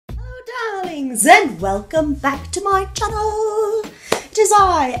darlings, and welcome back to my channel. It is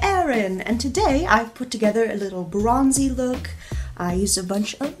I, Erin, and today I've put together a little bronzy look. I used a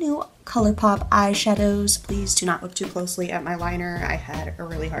bunch of new ColourPop eyeshadows. Please do not look too closely at my liner. I had a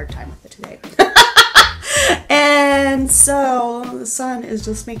really hard time with it today. And so the sun is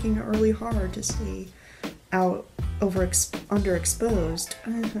just making it really hard to stay out underexposed.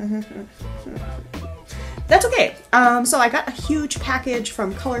 That's okay. So I got a huge package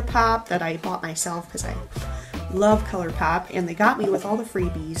from ColourPop that I bought myself because I love ColourPop, and they got me with all the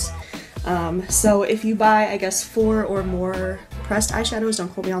freebies. So if you buy, I guess, 4 or more pressed eyeshadows, don't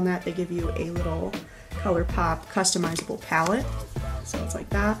quote me on that, they give you a little ColourPop customizable palette. So it's like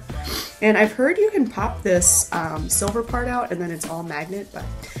that. And I've heard you can pop this silver part out and then it's all magnet, but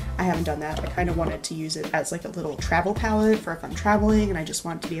I haven't done that. I kind of wanted to use it as like a little travel palette for if I'm traveling and I just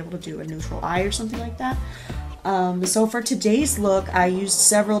want to be able to do a neutral eye or something like that. So for today's look, I used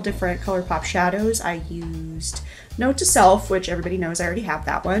several different ColourPop shadows. I used Note to Self, which everybody knows I already have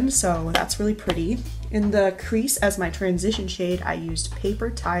that one, so that's really pretty. In the crease as my transition shade, I used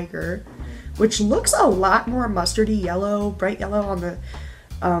Paper Tiger, which looks a lot more mustardy yellow, bright yellow on the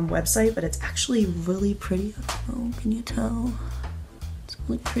website, but it's actually really pretty. Oh, can you tell? It's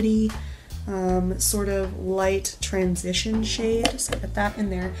really pretty. Sort of light transition shade, so I put that in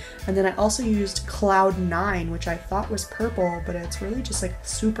there. And then I also used Cloud 9, which I thought was purple, but it's really just like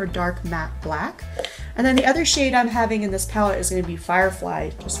super dark matte black. And then the other shade I'm having in this palette is going to be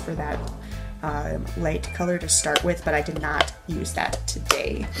Firefly, just for that light color to start with, but I did not use that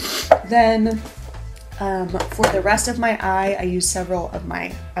today. Then for the rest of my eye, I used several of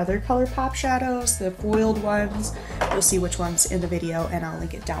my other ColourPop shadows, the foiled ones. You'll see which ones in the video, and I'll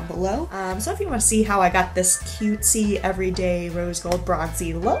link it down below. So if you want to see how I got this cutesy, everyday rose gold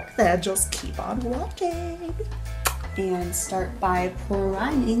bronzy look, then just keep on watching. And start by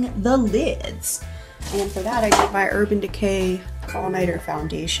priming the lids. And for that, I did my Urban Decay All-Nighter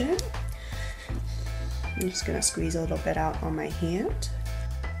Foundation. I'm just going to squeeze a little bit out on my hand.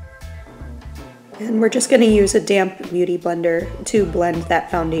 And we're just going to use a damp beauty blender to blend that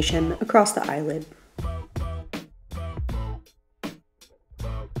foundation across the eyelid.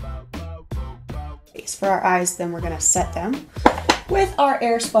 For our eyes, then we're going to set them with our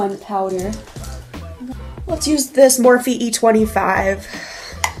airspun powder. Let's use this Morphe E25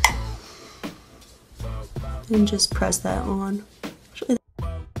 and just press that on.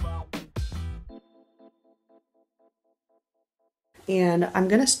 And I'm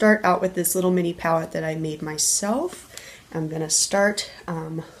going to start out with this little mini palette that I made myself. I'm going to start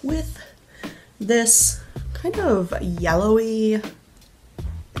with this kind of yellowy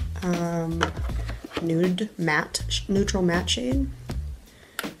neutral matte shade.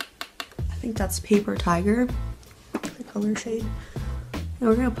 I think that's Paper Tiger, the color shade. And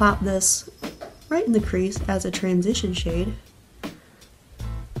we're going to pop this right in the crease as a transition shade.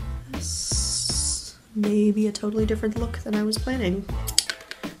 Maybe a totally different look than I was planning.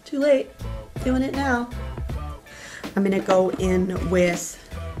 Too late. Doing it now. I'm gonna go in with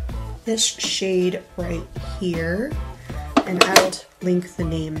this shade right here, and I'll link the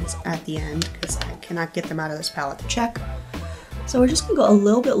names at the end because I cannot get them out of this palette to check. So we're just gonna go a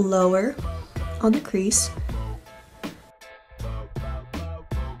little bit lower on the crease.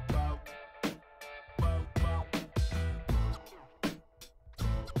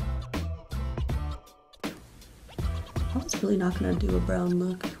 I was really not gonna do a brown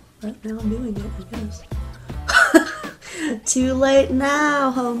look, but now I'm doing it, I guess. Too late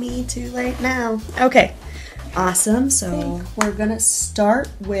now, homie, too late now. Okay, awesome. So we're gonna start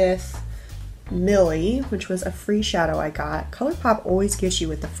with Mili, which was a free shadow I got. ColourPop always gives you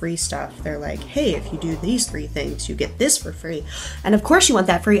with the free stuff. They're like, hey, if you do these 3 things, you get this for free. And of course you want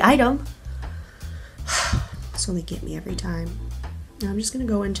that free item. So they get me every time. Now I'm just gonna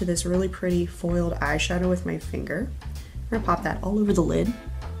go into this really pretty foiled eyeshadow with my finger. I'm gonna pop that all over the lid.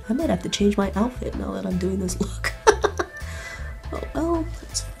 I might have to change my outfit now that I'm doing this look. Oh well,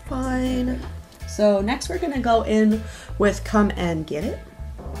 that's fine. So next we're gonna go in with Come and Get It,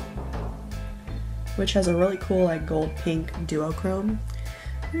 which has a really cool like gold pink duochrome.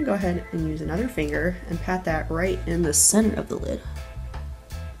 I'm gonna go ahead and use another finger and pat that right in the center of the lid.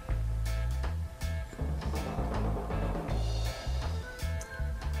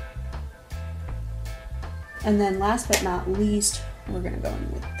 And then last but not least, we're gonna go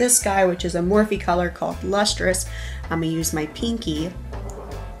in with this guy, which is a Morphe color called Lustrous. I'm gonna use my pinky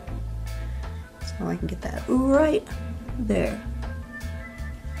so I can get that right there.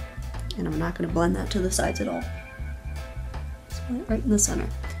 And I'm not gonna blend that to the sides at all. Just put it right in the center.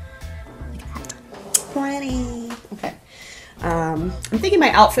 Like that. Pretty. Okay. I'm thinking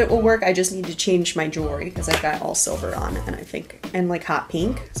my outfit will work. I just need to change my jewelry because I've got all silver on, and I think, and like hot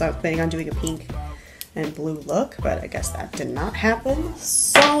pink. So I was planning on doing a pink and blue look, but I guess that did not happen.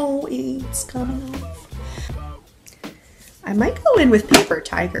 So it's coming off. I might go in with Paper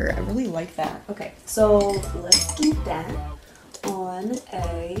Tiger. I really like that. Okay, so let's do that on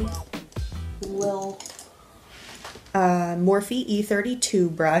a little Morphe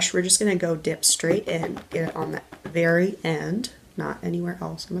E32 brush. We're just gonna go dip straight in, get it on the very end, not anywhere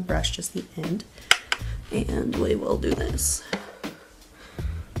else on the brush, just the end. And we will do this.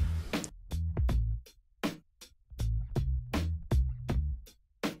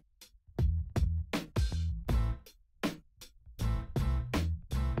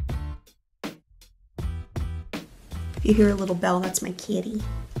 If you hear a little bell, that's my kitty.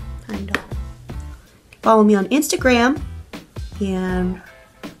 Kind of. Follow me on Instagram, and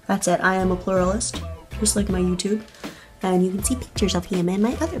that's it. I am a pluralist, just like my YouTube, and you can see pictures of him and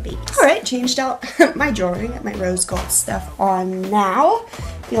my other babies. All right, changed out my jewelry, got my rose gold stuff on now,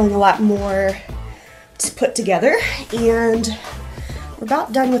 feeling a lot more put together, and we're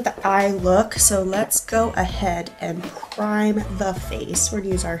about done with the eye look, so let's go ahead and prime the face. We're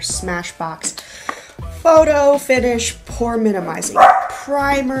gonna use our Smashbox Photo Finish Pore Minimizing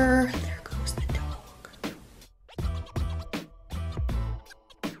Primer. There goes the dog.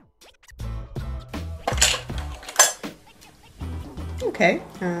 Okay,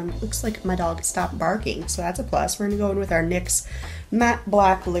 looks like my dog stopped barking, so that's a plus. We're gonna go in with our NYX Matte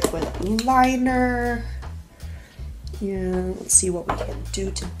Black Liquid Liner. Yeah, let's see what we can do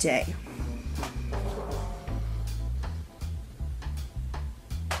today.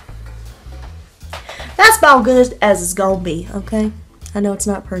 That's about good as it's gonna be, okay? I know it's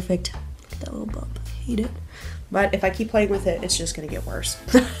not perfect. Look at that little bump. I hate it. But if I keep playing with it, it's just gonna get worse.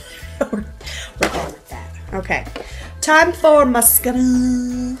 we're going with that. Okay. Time for mascara.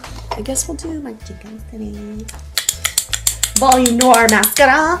 I guess we'll do my Marcjacobs today. Volume Noir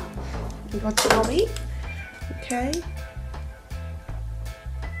mascara. What's it gonna be? Okay.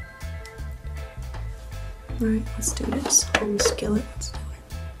 Alright, let's do this. On the skillet. Let's do it.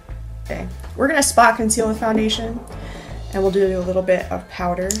 Okay, we're gonna spot conceal with foundation, and we'll do a little bit of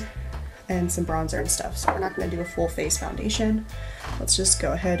powder and some bronzer and stuff. So we're not gonna do a full face foundation. Let's just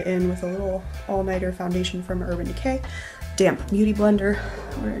go ahead in with a little all-nighter foundation from Urban Decay. Damp Beauty Blender.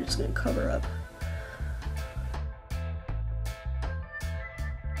 We're just gonna cover up.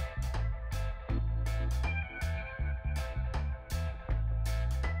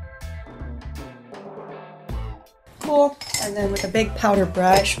 Cool. And then with a big powder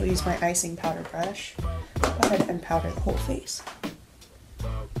brush, we'll use my icing powder brush. Go ahead and powder the whole face.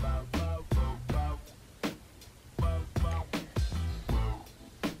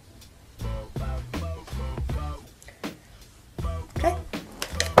 Okay.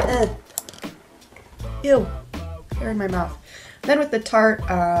 Ew. Hair in my mouth. Then with the Tarte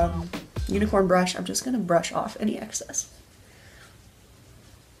unicorn brush, I'm just going to brush off any excess.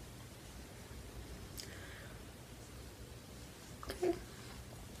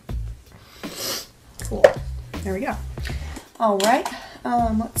 Cool. There we go. All right.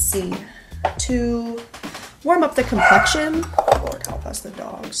 Let's see. To warm up the complexion, Lord help us, the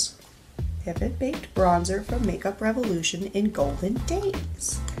dogs. Vivid Baked Bronzer from Makeup Revolution in Golden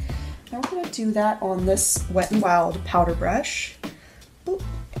Days. Now we're going to do that on this Wet n Wild powder brush. Boop.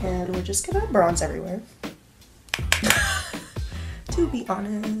 And we're just going to bronze everywhere. To be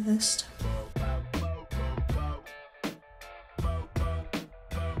honest.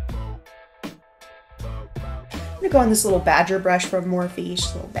 I'm gonna go on this little badger brush from Morphe,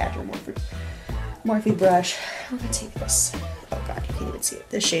 just a little badger Morphe brush. I'm gonna take this, oh god, you can't even see it,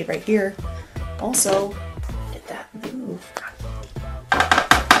 this shade right here. Also, did that move?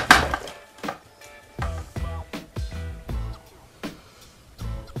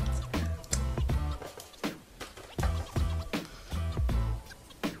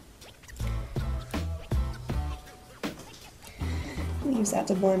 I'm gonna use that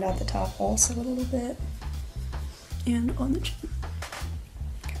to blend out the top also a little bit. And on the chin.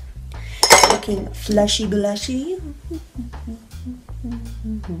 Looking fleshy blushy.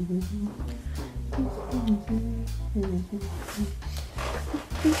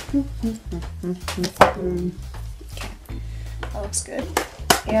 Okay, that looks good.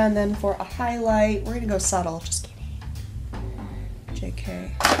 And then for a highlight, we're gonna go subtle, just kidding.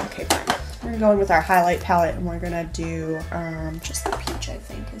 JK. Okay, fine. We're gonna go in with our highlight palette, and we're gonna do just the peach, I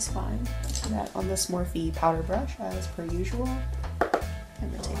think is fine. Do that on this Morphe powder brush as per usual. I'm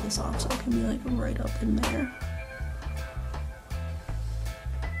gonna take this off so it can be like right up in there.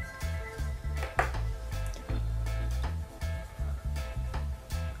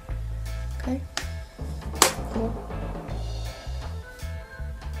 Okay. Cool.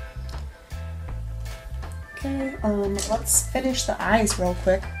 Okay, let's finish the eyes real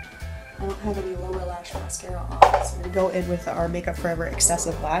quick. I don't have any lower lash mascara on, so we're gonna go in with our Makeup Forever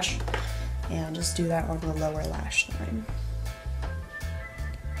Excessive Lash and just do that on the lower lash line.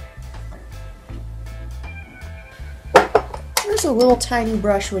 There's a little tiny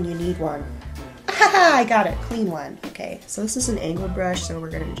brush when you need one. Haha, I got it, clean one. Okay, so this is an angled brush, so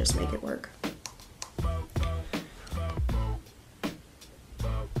we're gonna just make it work.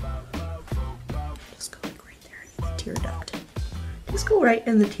 Just go like right there in the tear duct. Just go right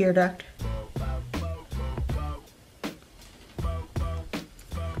in the tear duct.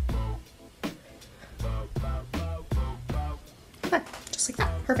 Okay, just like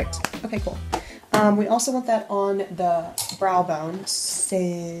that, perfect. Okay, cool. We also want that on the brow bone,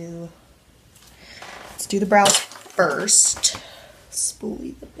 so let's do the brows first.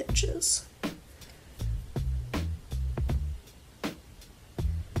 Spoolie the bitches.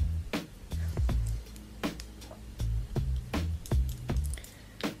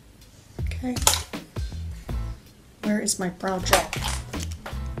 Okay. Where is my brow gel?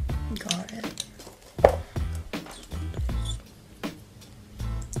 Got it.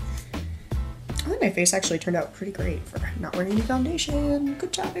 I think my face actually turned out pretty great for not wearing any foundation.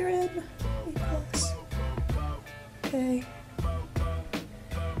 Good job, Erin. Okay.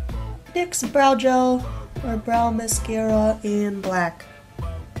 NYX brow gel or brow mascara in black.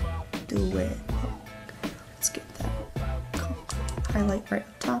 Do it. Let's get that highlight right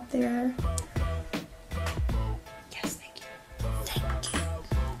up top there. Yes, thank you. Thank you.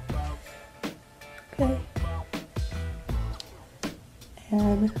 Okay.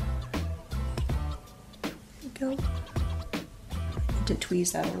 And go. I need to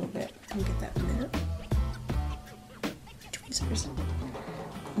tweeze that a little bit. I'll get that in a minute. Tweezers.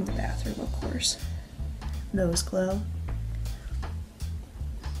 In the bathroom, of course. Nose glow.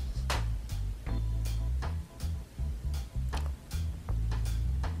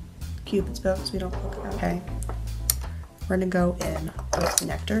 Cupid's bow, so we don't look around. Okay. We're gonna go in with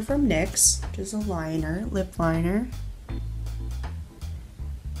Nectar from NYX, which is a liner, lip liner.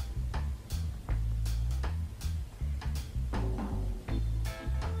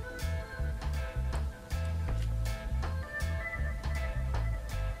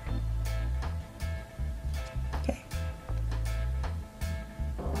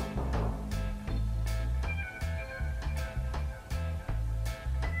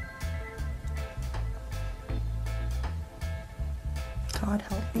 God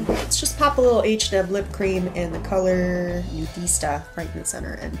help me. Let's just pop a little H&M lip cream in the color Nudista right in the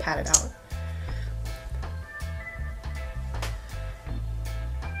center and pat it out.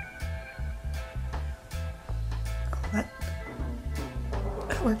 Oh,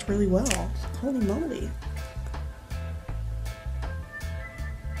 that worked really well. Holy moly.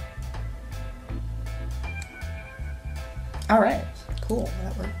 Alright, cool.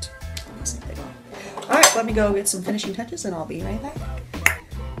 That worked. Alright, let me go get some finishing touches and I'll be right back.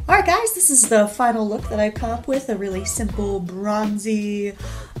 Alright guys, this is the final look that I've come up with. A really simple, bronzy,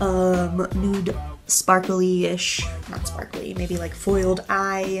 nude, sparkly-ish, not sparkly, maybe like foiled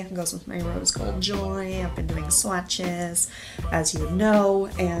eye. It goes with my rose gold jewelry. I've been doing swatches, as you know,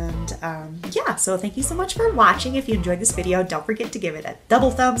 and yeah, so thank you so much for watching. If you enjoyed this video, don't forget to give it a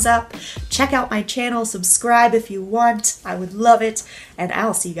double thumbs up. Check out my channel, subscribe if you want. I would love it, and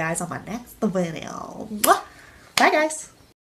I'll see you guys on my next video. Bye guys!